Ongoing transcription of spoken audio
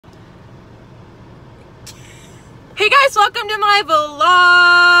guys, welcome to my vlog.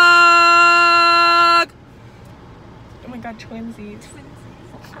 Oh my god, twinsies.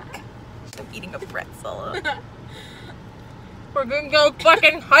 I'm eating a pretzel. We're gonna go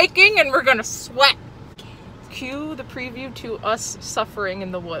fucking hiking and we're gonna sweat. Cue the preview to us suffering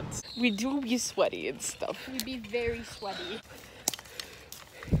in the woods. We do be sweaty and stuff. We'd be very sweaty.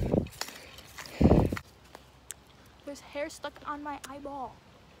 There's hair stuck on my eyeball.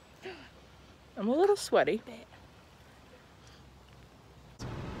 I'm a little sweaty.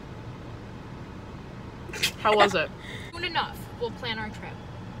 How was it? Soon enough, we'll plan our trip.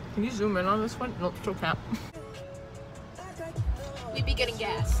 Can you zoom in on this one? Nope, still can't. We'd be getting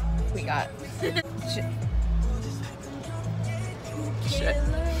gas. We got shit. Shit.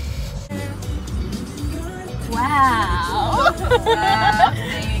 Wow.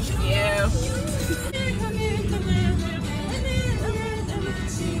 Thank you.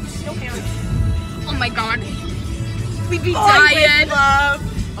 Oh my god. We'd be dying. Oh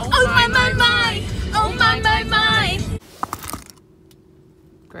my. Oh my.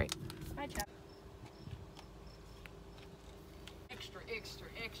 Great. Extra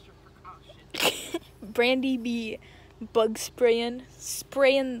precaution. Brandy be bug spraying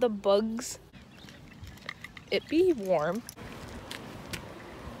the bugs. It be warm.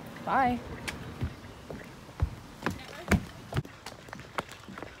 Bye.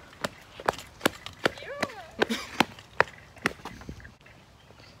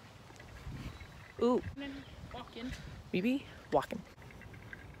 Ooh. Walking. We be walking.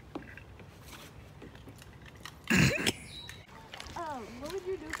 What would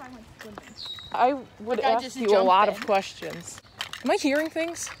you do if I went swimming? I would I ask just you a jump lot in. of questions. Am I hearing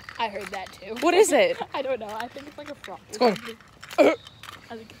things? I heard that too. What is it? I don't know. I think it's like a frog. It's going. I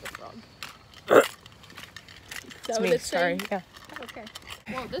think it's a frog. It's me. Sorry. Yeah. Okay.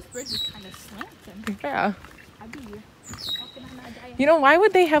 Well, this bridge is kind of slanting. Yeah. I'd be walking on that giant. You know, why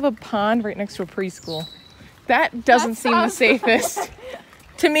would they have a pond right next to a preschool? That doesn't seem the safest.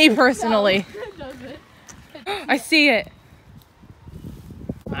 To me personally. No, it doesn't. I see it.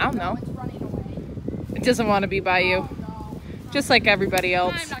 I don't know. It's running away. It doesn't want to be by you. Oh, no. Just like everybody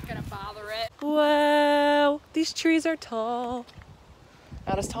else. I'm not gonna bother it. Wow, these trees are tall.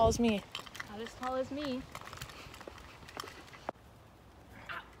 Not as tall as me. Not as tall as me.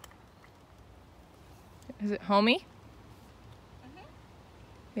 Is it homey?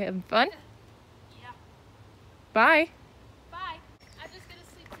 You having fun? Yeah. Bye. Bye. I'm just gonna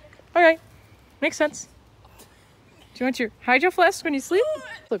sleep here. Alright. Makes sense. Do you want your hydro flask when you sleep?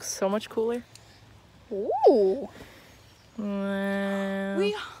 Looks so much cooler. Ooh. Wow.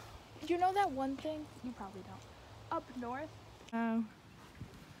 You know that one thing? You probably don't. Up north. Wow.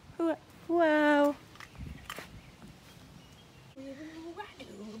 Wow.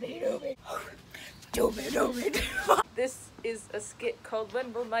 This is a skit called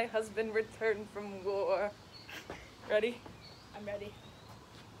When Will My Husband Return from War? Ready? I'm ready.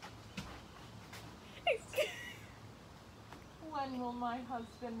 When will my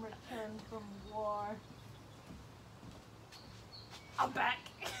husband return from war? I'm back.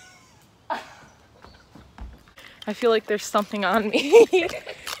 I feel like there's something on me.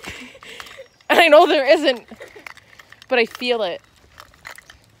 And I know there isn't, but I feel it.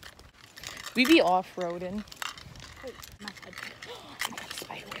 We be off-roading. My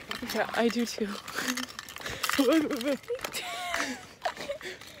head. Yeah, I do too.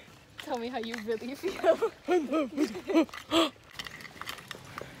 Tell me how you really feel.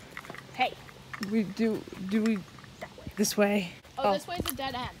 Hey. We do we That way. this way? Oh, this way's a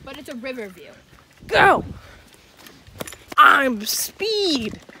dead end, but it's a river view. Go! I'm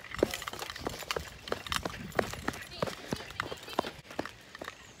speed!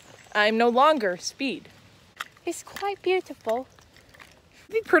 I'm no longer speed. It's quite beautiful.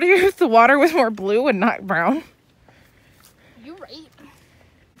 It'd be prettier if the water was more blue and not brown. You're right.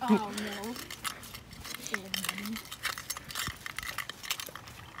 Oh no.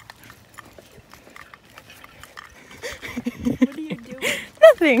 What are you doing?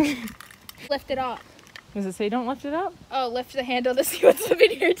 Nothing. Lift it up. Does it say don't lift it up? Oh, lift the handle to see what's up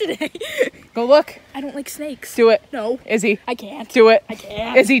in here today. Go look. I don't like snakes. Do it. No, Izzy. I can't. Do it. I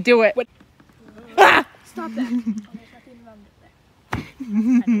can't. Izzy, do it. What? Ah! Stop that. Oh, there's nothing around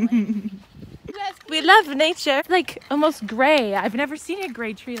there. We love nature. Like almost gray. I've never seen a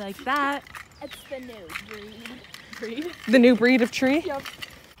gray tree like that. It's the new breed. The new breed of tree? Yep.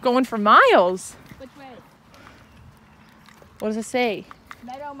 Going for miles. Which way? What does it say?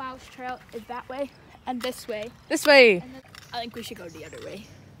 Meadow Mouse Trail is that way, and this way. This way. And then I think we should go the other way.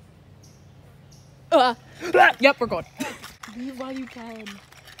 Yep, we're going. Leave while you can.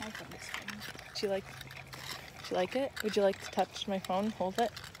 She you like it? Would you like to touch my phone? Hold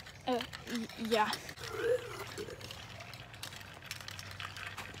it. Yeah.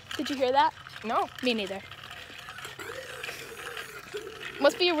 Did you hear that? No. Me neither.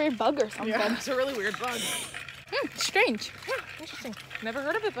 Must be a weird bug or something. Yeah, it's a really weird bug. Strange. Yeah, interesting. Never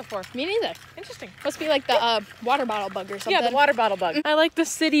heard of it before. Me neither. Interesting. Must be like the water bottle bug or something. Yeah, the water bottle bug. I like the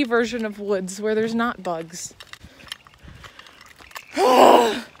city version of woods where there's not bugs.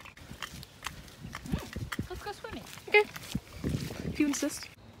 Let's go swimming. Okay. If you insist.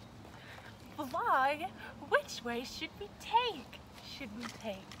 Vlog, which way should we take? Should we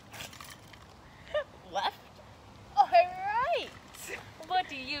take left or right? What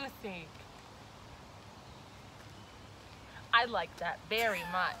do you think? I like that very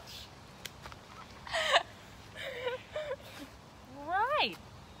much. Right.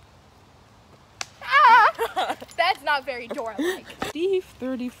 That's not very Dora-like. Steve,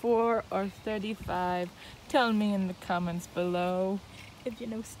 34 or 35? Tell me in the comments below. If you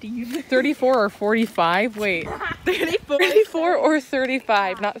know Steve. 34 or 45? Wait. 34 or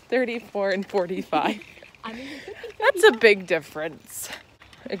 35, not 34 and 45. I mean, That's a big difference.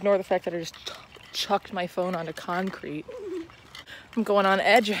 Ignore the fact that I just chucked my phone onto concrete. I'm going on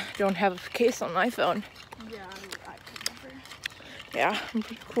edge. I don't have a case on my phone. yeah, I could never. Yeah, I'm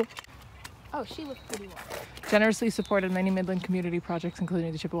pretty cool. Oh, she looks pretty well. Generously supported many Midland community projects,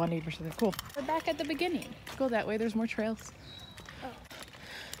 including the Chippewa Neighbors. They're cool. We're back at the beginning. Go that way. There's more trails. Oh.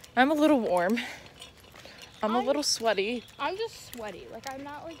 I'm a little warm. I'm a little sweaty, I'm just sweaty. Like, I'm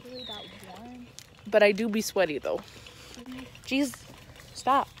not like really that warm. but I do be sweaty though. Jeez,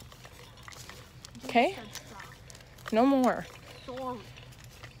 stop. Okay? No more. Sorry.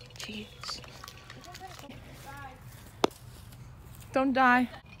 Jeez. Don't die.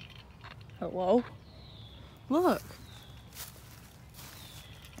 Hello? Look.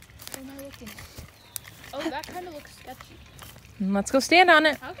 What am I looking at? Oh, that kind of looks sketchy. Let's go stand on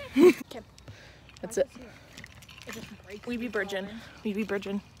it. Okay. Okay. That's it. It just breaks. We be bridging. We be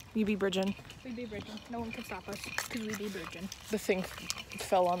bridging. We be bridging. We be bridging. No one can stop us because we be bridging. The thing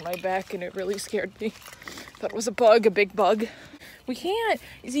fell on my back and it really scared me. Thought it was a bug, a big bug. We can't.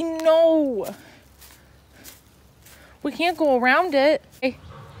 Izzy, no. We can't go around it. Hey.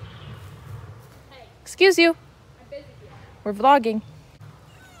 Hey, Excuse you. I'm busy here. We're vlogging.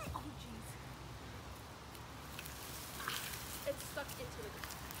 Oh, jeez. It's stuck into the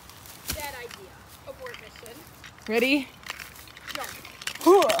ground. Bad idea. Abort mission. Ready? Jump.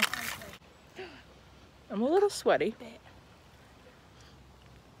 I'm a little sweaty.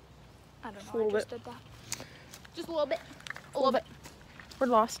 I don't know. A little I just did that. Just a little bit. A little bit. We're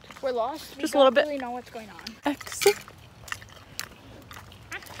lost. We're lost. Just a little bit. We don't really know what's going on. Exit.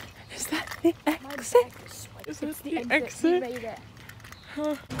 Is that the My exit? back is sweaty. Is this It's the exit. exit? We made it.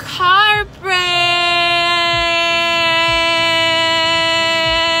 Car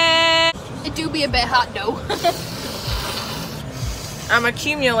brake! It do be a bit hot though. I'm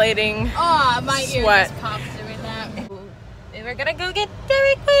accumulating. Ah, my ear Sweat. just popped doing that. We were gonna go get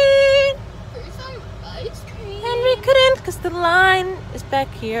Dairy Queen, For some ice cream. and we couldn't because the line is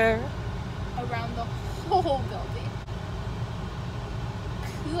back here. Around the whole building.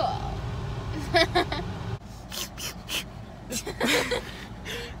 Cool.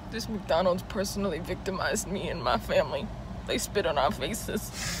 This McDonald's personally victimized me and my family. They spit on our faces.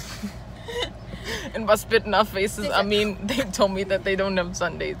 And by spit in our faces, I mean they told me that they don't have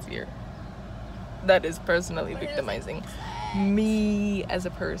Sundays here. That is personally victimizing me as a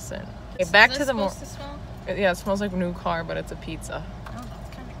person. Okay, back to the more. Yeah, it smells like a new car, but it's a pizza. Oh, that's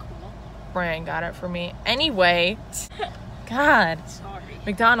kind of cool. Brian got it for me. Anyway, God, Sorry.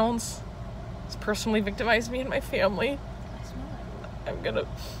 McDonald's has personally victimized me and my family. I smell it. I'm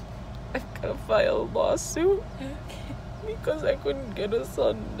gonna file a lawsuit because I couldn't get a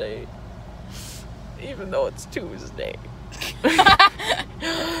Sunday, even though it's Tuesday.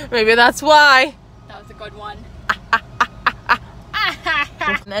 Maybe that's why. That was a good one.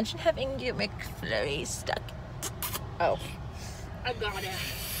 Imagine having your McFlurry stuck. Oh. I got it.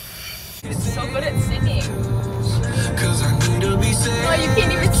 So good at singing. Oh, you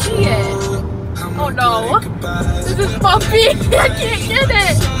can't even see it. Oh no. This is bumpy. I can't get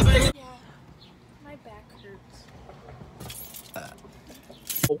it. Yeah. My back hurts.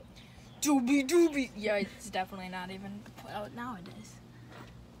 Doobie. Yeah, it's definitely not even put out nowadays.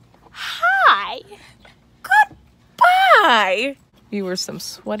 Hi. Goodbye. We were some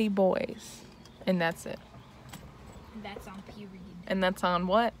sweaty boys. And that's it. That's on period. And that's on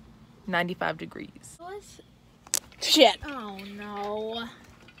what? 95 degrees. Shit. Oh no.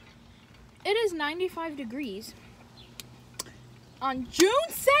 It is 95 degrees on June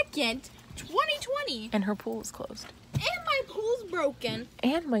 2nd, 2020. And her pool is closed. And my pool's broken.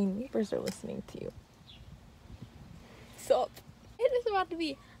 And my neighbors are listening to you. So, it is about to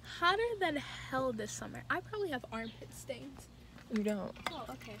be hotter than hell this summer. I probably have armpit stains. You don't. Oh,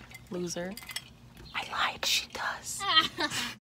 okay. Loser. I lied, she does.